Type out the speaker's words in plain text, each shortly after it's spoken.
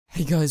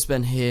Hey guys,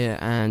 Ben here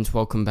and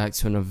welcome back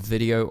to another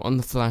video on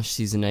The Flash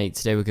Season 8.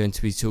 Today we're going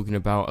to be talking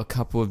about a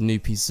couple of new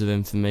pieces of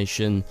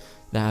information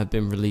that have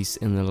been released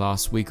in the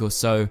last week or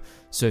so.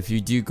 So if you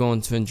do go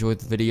on to enjoy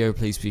the video,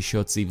 please be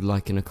sure to leave a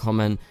like and a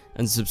comment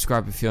and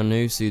subscribe if you're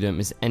new so you don't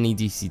miss any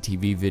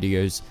DCTV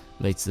videos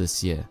later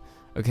this year.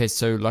 Okay,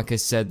 so like I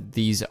said,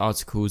 these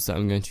articles that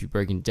I'm going to be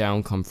breaking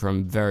down come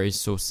from various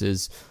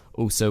sources.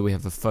 Also, we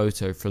have a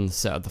photo from the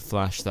set of The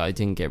Flash that I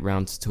didn't get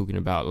around to talking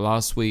about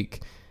last week.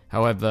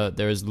 However,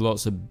 there is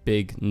lots of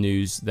big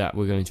news that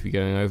we're going to be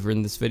going over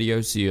in this video,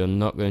 so you're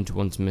not going to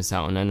want to miss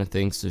out on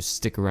anything, so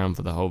stick around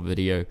for the whole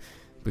video,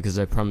 because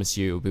I promise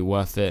you it will be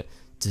worth it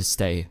to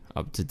stay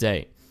up to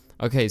date.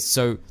 Okay,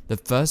 so the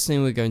first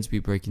thing we're going to be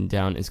breaking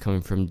down is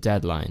coming from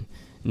Deadline.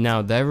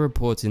 Now, they're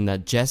reporting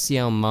that Jesse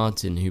L.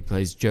 Martin, who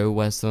plays Joe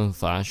West on The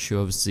Flash, who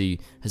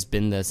obviously has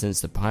been there since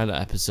the pilot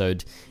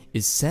episode,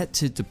 is set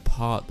to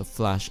depart The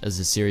Flash as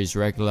a series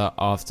regular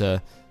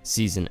after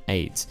Season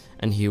 8,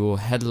 and he will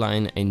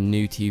headline a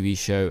new TV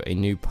show, a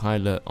new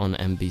pilot on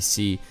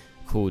NBC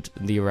called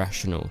The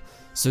Irrational.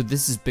 So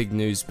this is big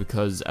news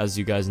because, as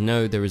you guys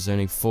know, there is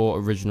only 4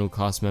 original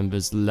cast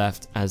members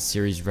left as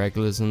series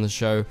regulars on the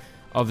show.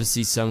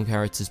 Obviously some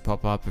characters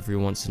pop up every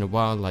once in a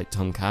while, like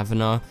Tom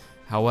Cavanaugh.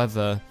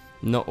 However,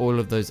 not all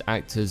of those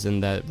actors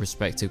and their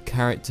respective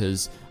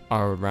characters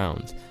are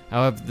around.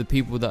 However, the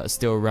people that are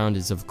still around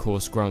is of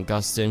course Grant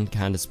Gustin,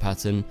 Candice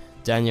Patton,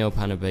 Danielle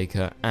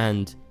Panabaker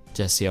and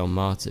Jesse L.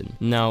 Martin.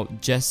 Now,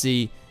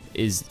 Jesse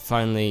is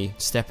finally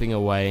stepping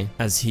away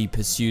as he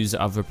pursues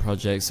other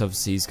projects.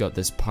 Obviously, he's got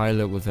this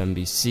pilot with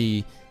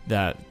NBC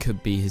that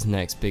could be his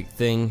next big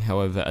thing.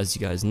 However, as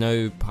you guys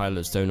know,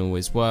 pilots don't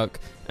always work.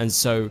 And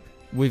so,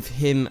 with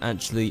him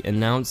actually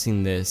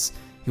announcing this,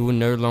 he will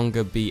no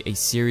longer be a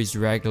series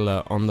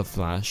regular on The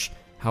Flash.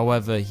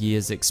 However, he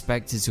is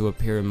expected to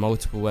appear in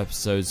multiple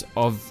episodes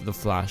of The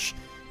Flash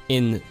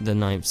in the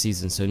 9th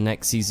season. So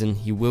next season,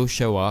 he will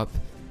show up,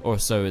 or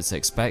so it's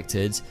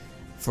expected,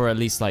 for at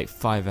least like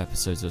 5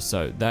 episodes or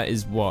so. That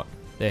is what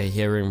they're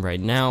hearing right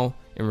now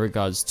in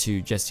regards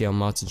to Jesse L.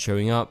 Martin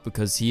showing up,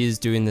 because he is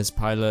doing this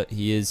pilot,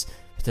 he is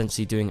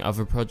potentially doing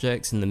other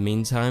projects in the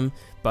meantime,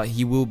 but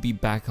he will be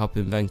back up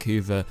in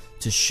Vancouver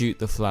to shoot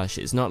The Flash.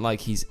 It's not like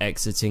he's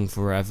exiting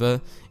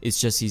forever,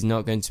 it's just he's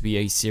not going to be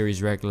a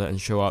series regular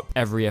and show up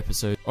every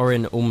episode or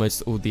in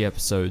almost all the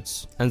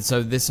episodes. And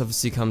so this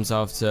obviously comes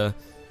after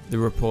the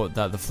report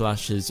that The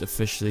Flash is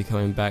officially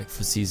coming back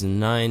for Season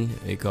 9.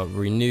 It got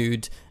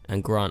renewed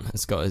and Grant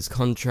has got his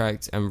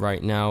contract, and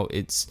right now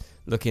it's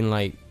looking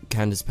like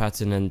Candice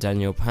Patton and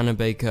Danielle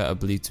Panabaker are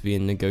believed to be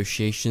in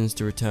negotiations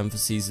to return for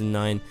Season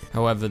 9.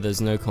 However,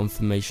 there's no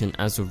confirmation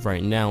as of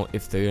right now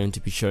if they're going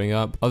to be showing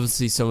up.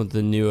 Obviously, some of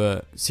the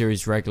newer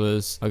series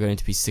regulars are going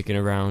to be sticking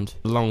around,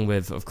 along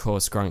with, of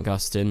course, Grant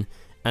Gustin.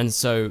 And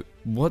so,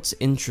 what's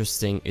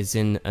interesting is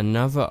in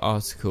another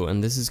article,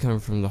 and this is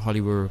coming from The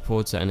Hollywood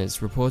Reporter, and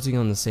it's reporting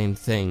on the same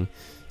thing.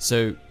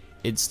 So,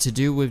 it's to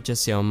do with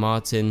Jesse L.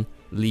 Martin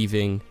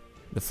leaving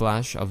The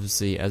Flash,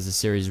 obviously, as a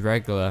series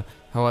regular.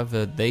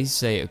 However, they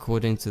say,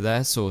 according to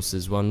their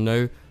sources, while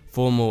no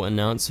formal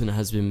announcement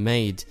has been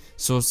made,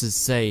 sources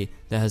say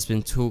there has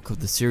been talk of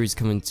the series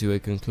coming to a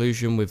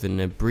conclusion with an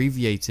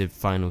abbreviated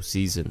final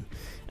season.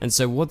 And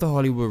so what The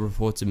Hollywood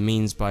Reporter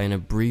means by an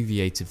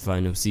abbreviated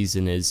final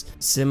season is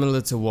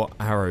similar to what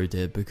Arrow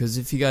did, because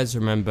if you guys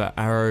remember,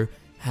 Arrow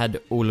had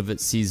all of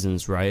its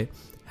seasons, right?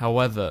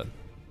 However,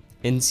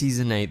 in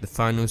Season 8, the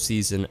final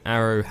season,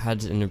 Arrow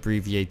had an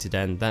abbreviated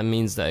end. That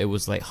means that it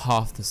was like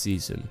half the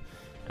season.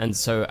 And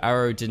so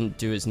Arrow didn't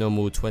do its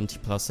normal 20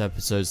 plus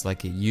episodes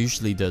like it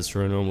usually does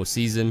for a normal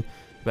season,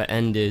 but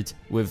ended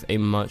with a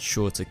much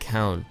shorter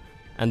count.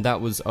 And that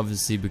was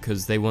obviously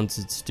because they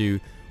wanted to do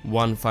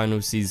one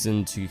final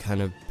season to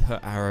kind of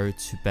put Arrow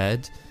to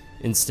bed,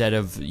 instead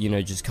of, you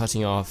know, just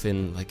cutting off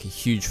in like a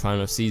huge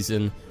final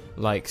season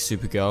like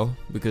Supergirl.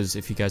 Because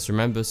if you guys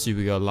remember,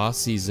 Supergirl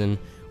last season,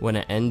 when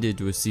it ended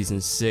with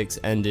Season 6,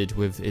 ended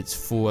with its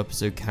full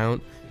episode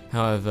count.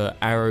 However,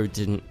 Arrow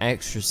did an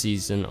extra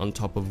season on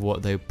top of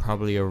what they were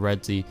probably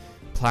already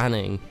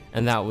planning,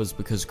 and that was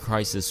because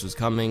Crisis was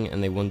coming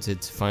and they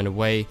wanted to find a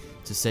way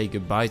to say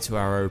goodbye to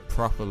Arrow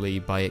properly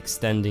by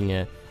extending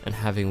it and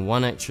having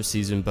one extra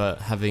season, but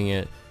having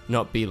it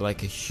not be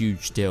like a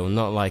huge deal,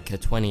 not like a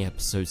 20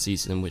 episode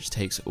season which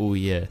takes all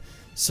year.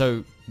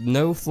 So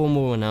no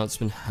formal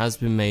announcement has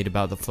been made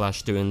about The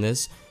Flash doing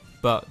this,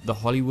 but The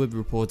Hollywood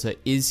Reporter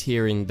is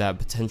hearing that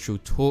potential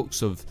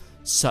talks of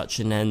such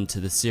an end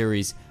to the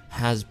series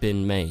has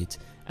been made.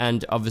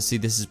 And obviously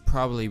this is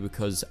probably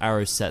because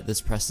Arrow set this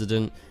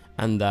precedent,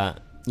 and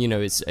that, you know,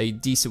 it's a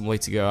decent way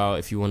to go out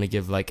if you want to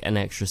give like an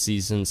extra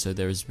season so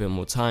there is a bit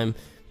more time.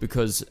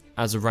 Because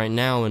as of right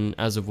now, and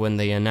as of when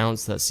they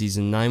announced that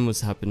Season 9 was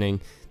happening,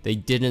 they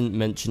didn't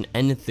mention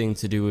anything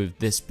to do with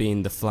this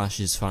being The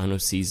Flash's final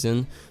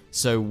season.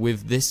 So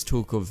with this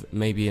talk of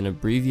maybe an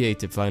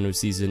abbreviated final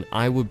season,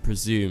 I would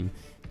presume,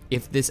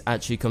 if this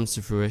actually comes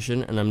to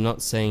fruition, and I'm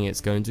not saying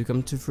it's going to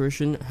come to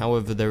fruition,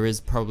 however there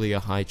is probably a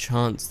high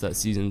chance that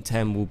Season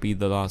 10 will be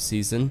the last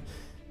season,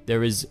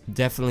 there is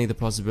definitely the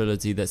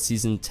possibility that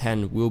season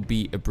 10 will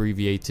be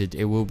abbreviated.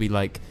 It will be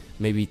like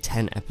maybe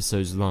 10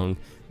 episodes long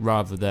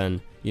rather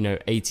than, you know,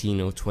 18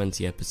 or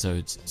 20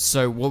 episodes.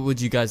 So what would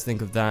you guys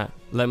think of that?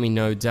 Let me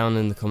know down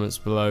in the comments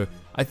below.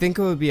 I think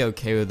I would be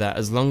okay with that.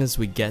 As long as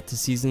we get to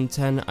season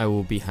 10, I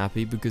will be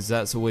happy, because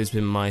that's always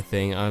been my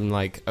thing. I'm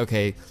like,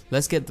 okay,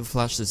 let's get The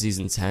Flash to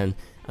season 10,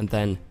 and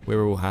then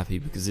we're all happy,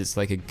 because it's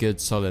like a good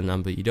solid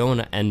number. You don't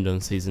want to end on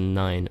season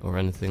 9 or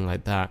anything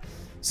like that.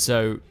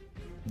 So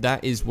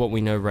that is what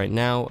we know right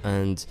now,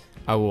 and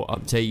I will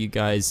update you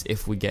guys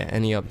if we get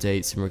any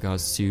updates in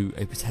regards to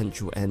a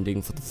potential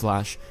ending for The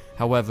Flash.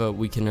 However,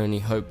 we can only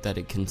hope that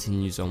it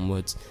continues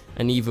onwards,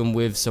 and even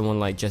with someone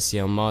like Jesse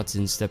L.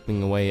 Martin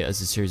stepping away as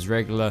a series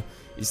regular,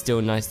 it's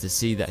still nice to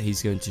see that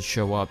he's going to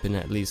show up in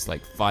at least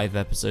like 5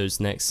 episodes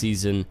next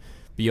season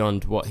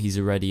beyond what he's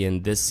already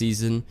in this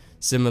season,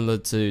 similar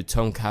to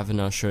Tom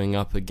Cavanagh showing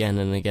up again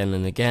and again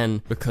and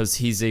again, because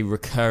he's a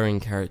recurring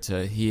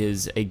character. He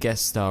is a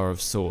guest star of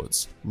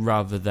sorts,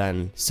 rather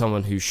than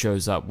someone who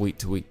shows up week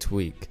to week to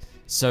week.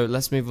 So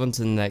let's move on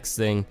to the next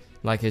thing.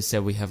 Like I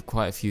said, we have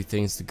quite a few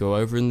things to go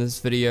over in this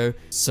video.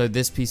 So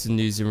this piece of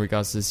news in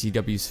regards to the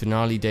CW's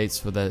finale dates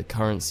for the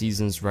current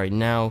seasons right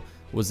now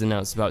was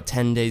announced about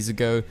 10 days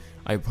ago.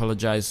 I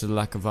apologize for the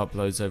lack of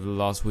uploads over the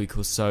last week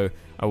or so.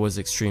 I was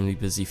extremely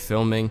busy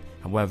filming.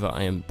 However,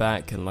 I am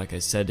back, and like I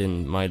said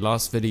in my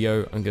last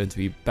video, I'm going to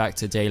be back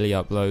to daily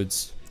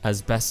uploads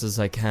as best as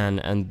I can,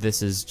 and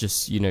this is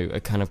just, you know, a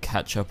kind of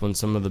catch up on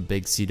some of the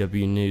big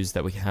CW news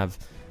that we have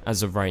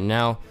as of right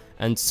now.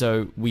 And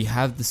so we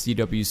have the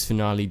CW's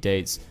finale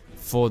dates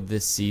for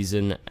this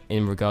season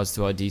in regards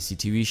to our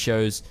DCTV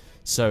shows.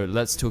 So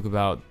let's talk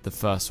about the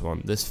first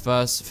one. This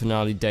first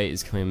finale date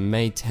is coming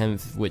May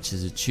 10th, which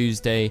is a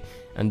Tuesday,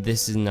 and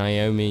this is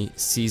Naomi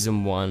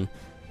season 1.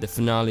 The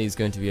finale is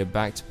going to be a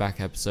back-to-back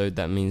episode.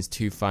 That means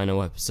 2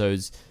 final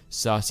episodes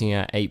starting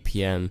at 8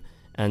 PM.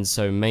 And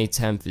so May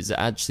 10th is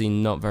actually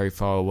not very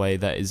far away.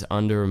 That is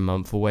under a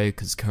month away,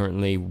 because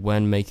currently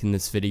when making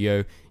this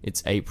video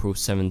it's April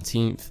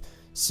 17th.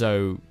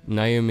 So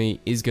Naomi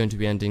is going to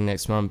be ending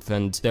next month,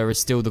 and there is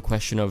still the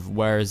question of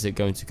where is it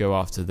going to go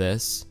after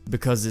this,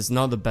 because it's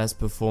not the best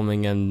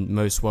performing and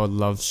most well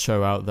loved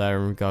show out there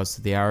in regards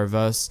to the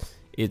Arrowverse.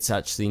 It's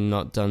actually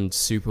not done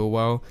super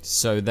well,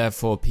 so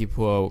therefore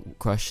people are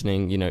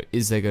questioning, you know,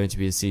 is there going to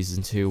be a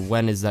season 2?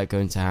 When is that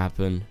going to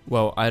happen?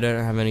 Well, I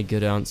don't have any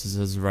good answers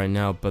as of right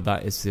now, but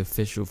that is the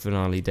official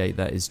finale date.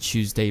 That is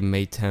Tuesday,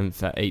 May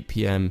 10th at 8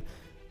 PM.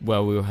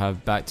 Where we will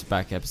have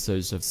back-to-back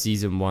episodes of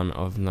season 1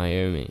 of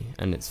Naomi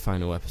and its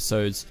final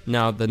episodes.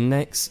 Now, the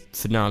next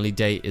finale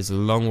date is a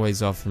long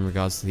ways off in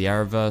regards to the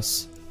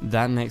Arrowverse.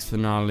 That next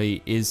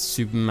finale is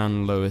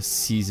Superman Lois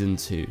season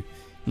 2.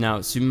 Now,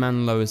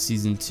 Superman Lois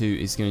season 2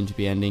 is going to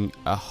be ending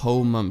a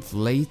whole month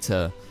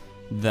later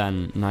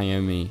than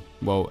Naomi.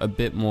 Well, a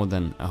bit more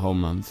than a whole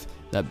month.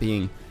 That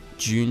being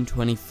June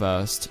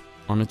 21st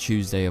on a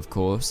Tuesday, of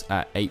course,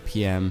 at 8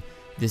 PM.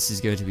 This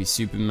is going to be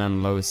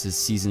Superman Lois's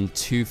season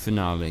 2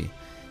 finale.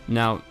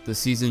 Now, the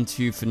season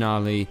 2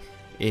 finale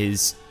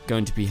is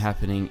going to be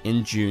happening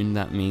in June.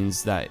 That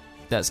means that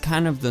that's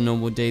kind of the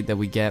normal date that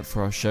we get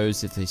for our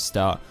shows if they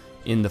start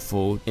in the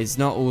fall. It's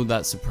not all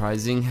that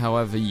surprising.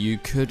 However, you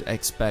could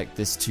expect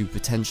this to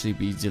potentially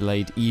be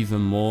delayed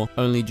even more,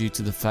 only due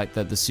to the fact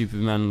that the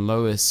Superman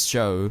Lois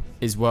show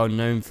is well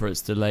known for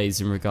its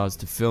delays in regards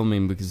to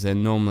filming, because they're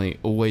normally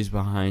always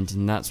behind,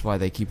 and that's why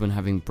they keep on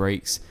having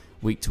breaks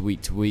week to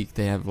week to week.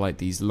 They have like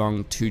these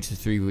long 2 to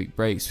 3 week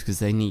breaks because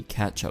they need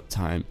catch-up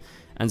time.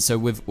 And so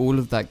with all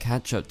of that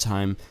catch-up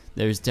time,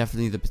 there is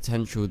definitely the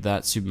potential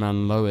that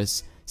Superman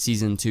Lois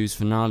season 2's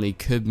finale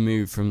could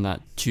move from that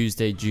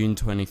Tuesday, June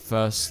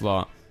 21st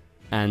slot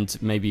and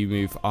maybe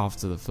move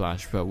after The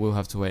Flash, but we'll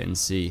have to wait and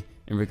see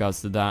in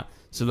regards to that.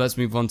 So let's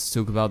move on to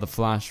talk about The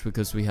Flash,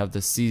 because we have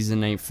the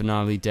season 8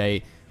 finale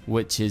date,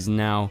 which is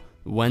now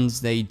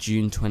Wednesday,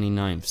 June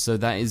 29th. So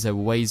that is a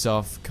ways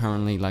off.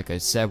 Currently, like I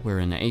said, we're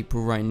in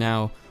April right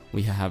now.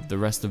 We have the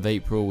rest of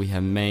April, we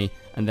have May,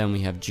 and then we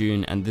have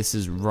June, and this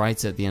is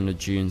right at the end of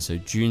June. So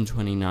June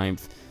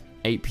 29th,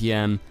 8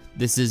 PM.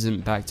 This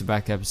isn't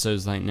back-to-back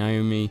episodes like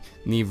Naomi,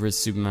 neither is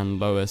Superman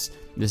Lois.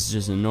 This is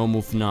just a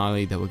normal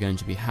finale that we're going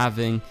to be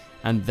having,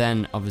 and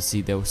then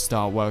obviously they'll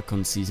start work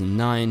on season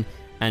 9,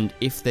 and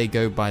if they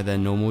go by their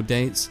normal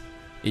dates,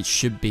 it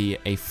should be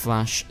a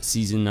Flash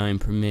Season 9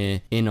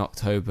 premiere in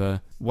October.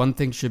 One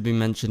thing should be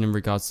mentioned in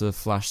regards to the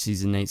Flash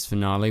Season 8's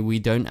finale. We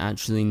don't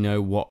actually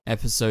know what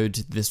episode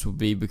this will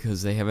be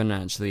because they haven't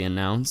actually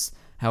announced.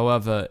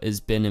 However, it's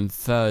been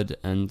inferred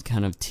and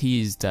kind of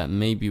teased that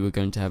maybe we're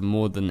going to have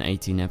more than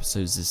 18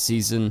 episodes this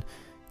season,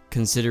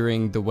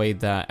 considering the way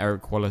that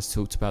Eric Wallace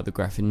talked about the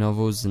graphic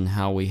novels and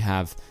how we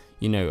have,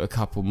 you know, a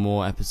couple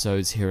more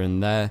episodes here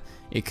and there.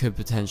 It could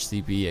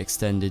potentially be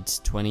extended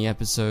to 20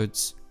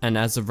 episodes. And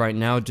as of right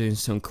now, doing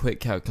some quick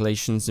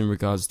calculations in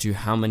regards to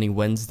how many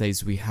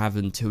Wednesdays we have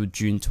until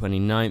June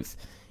 29th,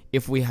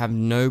 if we have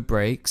no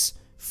breaks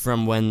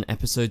from when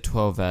episode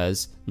 12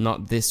 airs,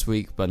 not this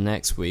week but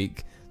next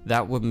week,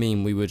 that would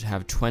mean we would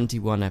have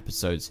 21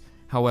 episodes.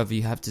 However,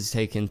 you have to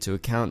take into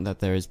account that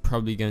there is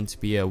probably going to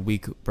be a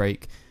week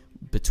break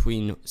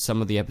between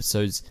some of the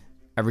episodes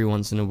every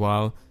once in a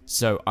while.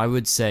 So I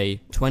would say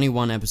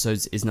 21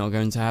 episodes is not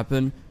going to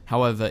happen.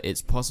 However,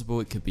 it's possible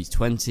it could be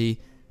 20,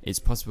 it's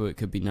possible it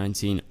could be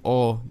 19,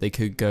 or they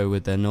could go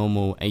with their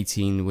normal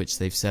 18, which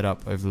they've set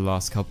up over the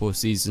last couple of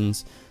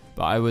seasons.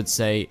 But I would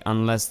say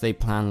unless they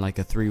plan like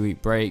a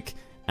 3-week break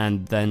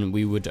and then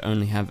we would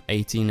only have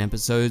 18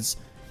 episodes,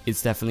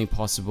 it's definitely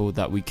possible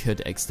that we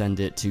could extend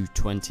it to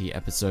 20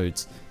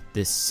 episodes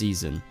this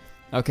season.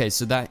 Okay,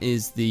 so that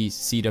is the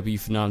CW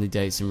finale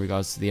dates in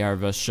regards to the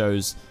Arrowverse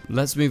shows.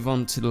 Let's move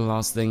on to the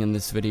last thing in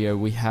this video.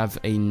 We have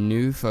a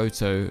new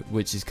photo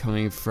which is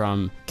coming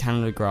from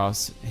Canada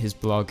Grass. His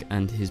blog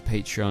and his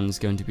Patreon is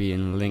going to be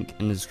in the link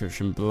in the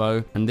description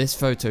below. And this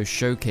photo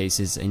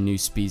showcases a new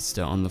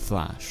Speedster on the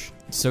Flash.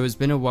 So it's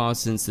been a while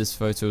since this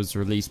photo was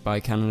released by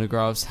Canada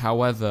Graphs.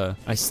 However,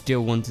 I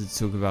still wanted to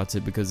talk about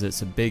it because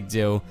it's a big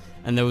deal,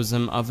 and there was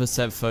some other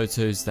set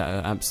photos that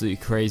are absolutely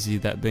crazy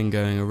that have been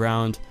going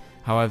around.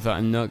 However,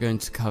 I'm not going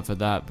to cover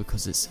that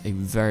because it's a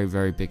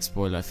very big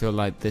spoiler. I feel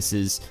like this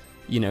is,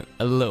 you know,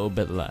 a little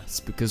bit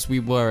less because we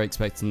were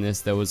expecting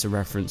this. There was a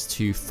reference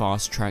to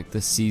Fast Track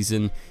this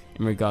season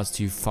in regards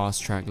to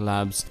Fast Track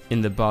Labs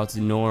in the Bart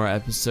and Nora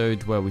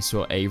episode where we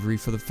saw Avery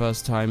for the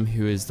first time,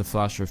 who is the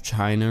Flash of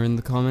China in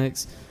the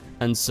comics.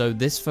 And so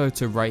this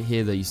photo right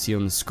here that you see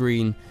on the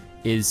screen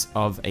is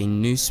of a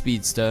new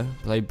Speedster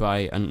played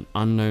by an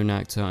unknown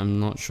actor. I'm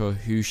not sure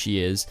who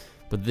she is,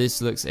 but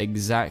this looks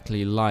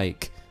exactly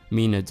like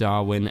Mina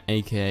Darwin,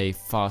 aka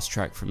Fast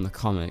Track from the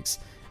comics,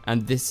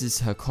 and this is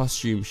her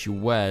costume she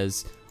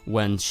wears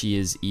when she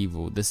is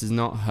evil. This is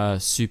not her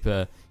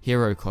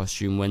superhero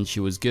costume when she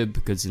was good,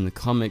 because in the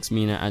comics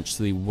Mina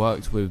actually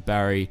worked with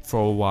Barry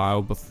for a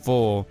while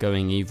before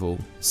going evil.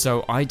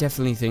 So I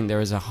definitely think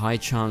there is a high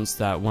chance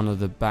that one of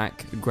the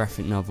back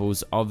graphic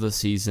novels of the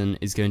season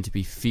is going to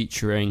be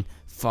featuring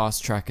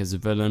Fast Track as a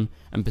villain,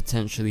 and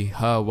potentially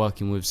her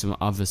working with some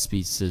other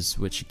speedsters,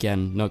 which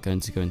again, not going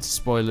to go into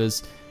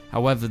spoilers.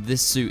 However,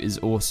 this suit is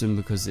awesome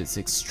because it's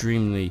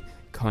extremely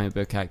comic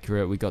book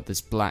accurate. We got this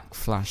black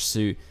Flash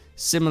suit,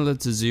 similar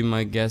to Zoom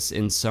I guess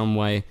in some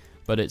way,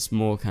 but it's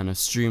more kind of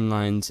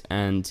streamlined,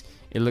 and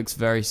it looks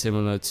very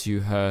similar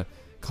to her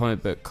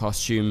comic book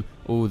costume,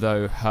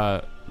 although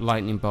her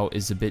lightning bolt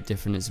is a bit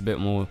different. It's a bit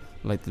more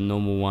like the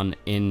normal one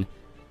in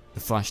the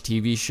Flash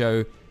TV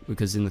show,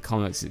 because in the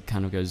comics it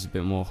kind of goes a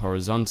bit more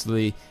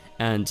horizontally,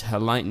 and her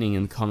lightning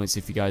in the comics,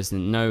 if you guys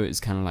didn't know,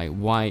 is kind of like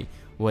white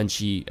when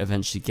she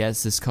eventually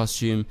gets this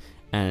costume.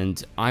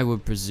 And I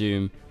would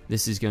presume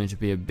this is going to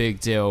be a big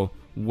deal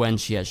when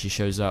she actually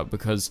shows up,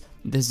 because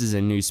this is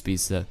a new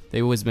speedster.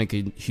 They always make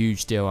a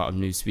huge deal out of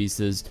new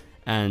speedsters,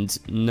 and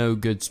no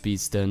good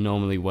speedster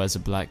normally wears a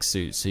black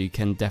suit, so you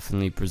can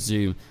definitely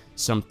presume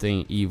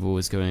something evil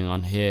is going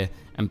on here,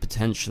 and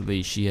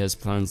potentially she has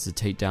plans to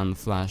take down the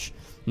Flash.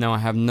 Now I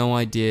have no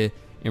idea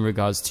in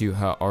regards to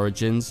her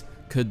origins.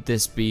 Could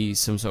this be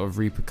some sort of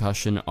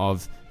repercussion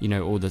of, you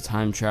know, all the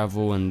time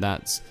travel, and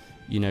that's,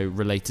 you know,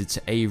 related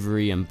to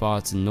Avery and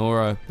Bart and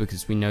Nora,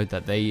 because we know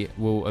that they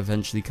will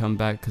eventually come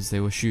back because they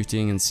were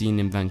shooting and seen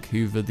in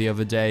Vancouver the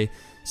other day.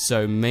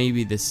 So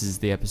maybe this is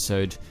the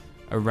episode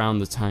around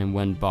the time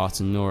when Bart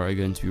and Nora are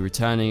going to be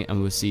returning,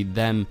 and we'll see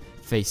them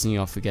facing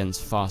off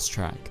against Fast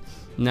Track.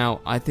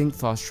 Now, I think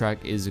Fast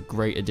Track is a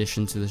great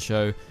addition to the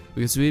show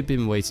because we've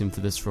been waiting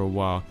for this for a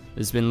while.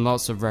 There's been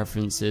lots of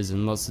references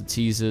and lots of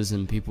teasers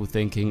and people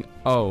thinking,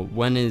 oh,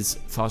 when is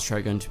Fast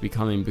Track going to be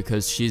coming,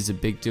 because she's a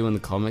big deal in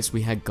the comics.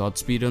 We had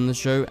Godspeed on the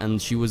show,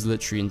 and she was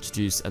literally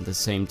introduced at the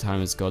same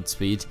time as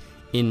Godspeed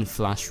in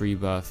Flash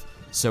Rebirth,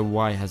 so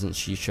why hasn't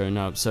she shown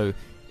up? So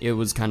it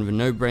was kind of a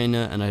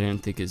no-brainer, and I don't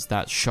think it's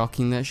that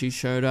shocking that she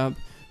showed up,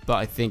 but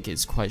I think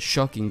it's quite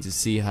shocking to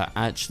see her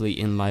actually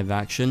in live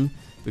action,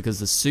 because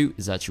the suit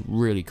is actually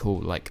really cool.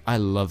 Like, I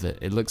love it.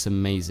 It looks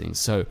amazing.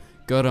 So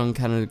good on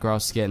Canada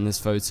Graphs getting this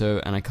photo,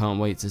 and I can't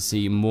wait to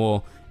see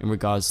more in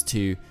regards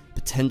to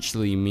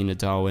potentially Mina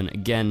Darwin.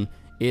 Again,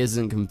 it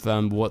isn't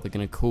confirmed what they're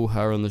going to call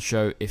her on the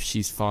show, if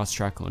she's Fast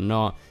Track or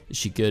not. Is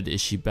she good?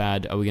 Is she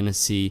bad? Are we going to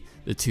see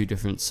the two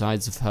different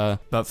sides of her?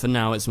 But for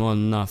now, it's more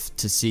than enough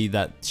to see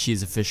that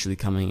she's officially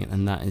coming,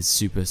 and that is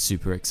super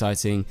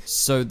exciting.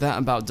 So that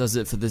about does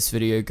it for this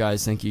video,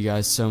 guys. Thank you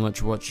guys so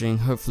much for watching.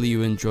 Hopefully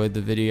you enjoyed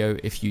the video.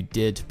 If you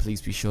did,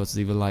 please be sure to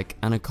leave a like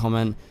and a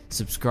comment,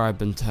 subscribe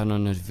and turn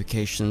on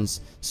notifications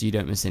so you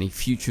don't miss any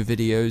future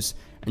videos.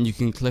 And you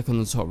can click on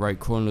the top right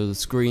corner of the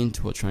screen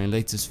to watch my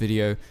latest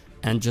video.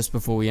 And just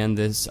before we end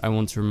this, I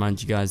want to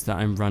remind you guys that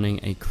I'm running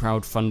a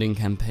crowdfunding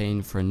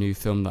campaign for a new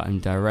film that I'm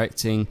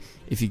directing.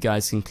 If you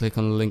guys can click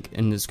on the link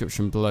in the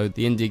description below,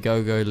 the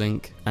Indiegogo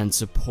link, and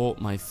support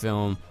my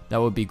film,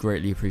 that would be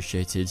greatly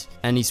appreciated.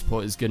 Any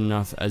support is good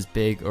enough, as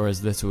big or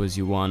as little as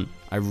you want.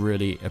 I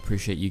really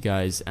appreciate you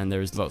guys, and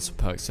there is lots of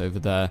perks over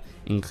there,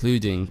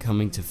 including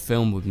coming to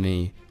film with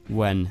me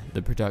when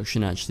the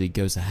production actually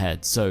goes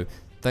ahead. So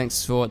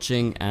thanks for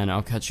watching, and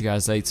I'll catch you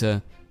guys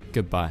later.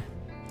 Goodbye.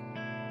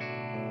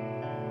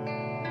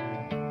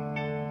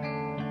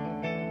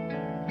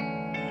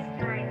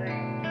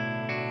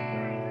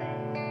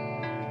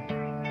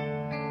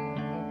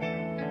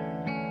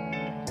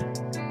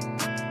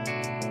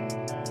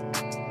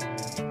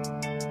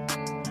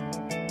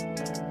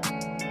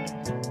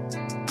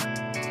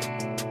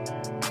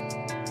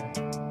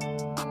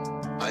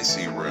 I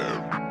see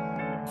red.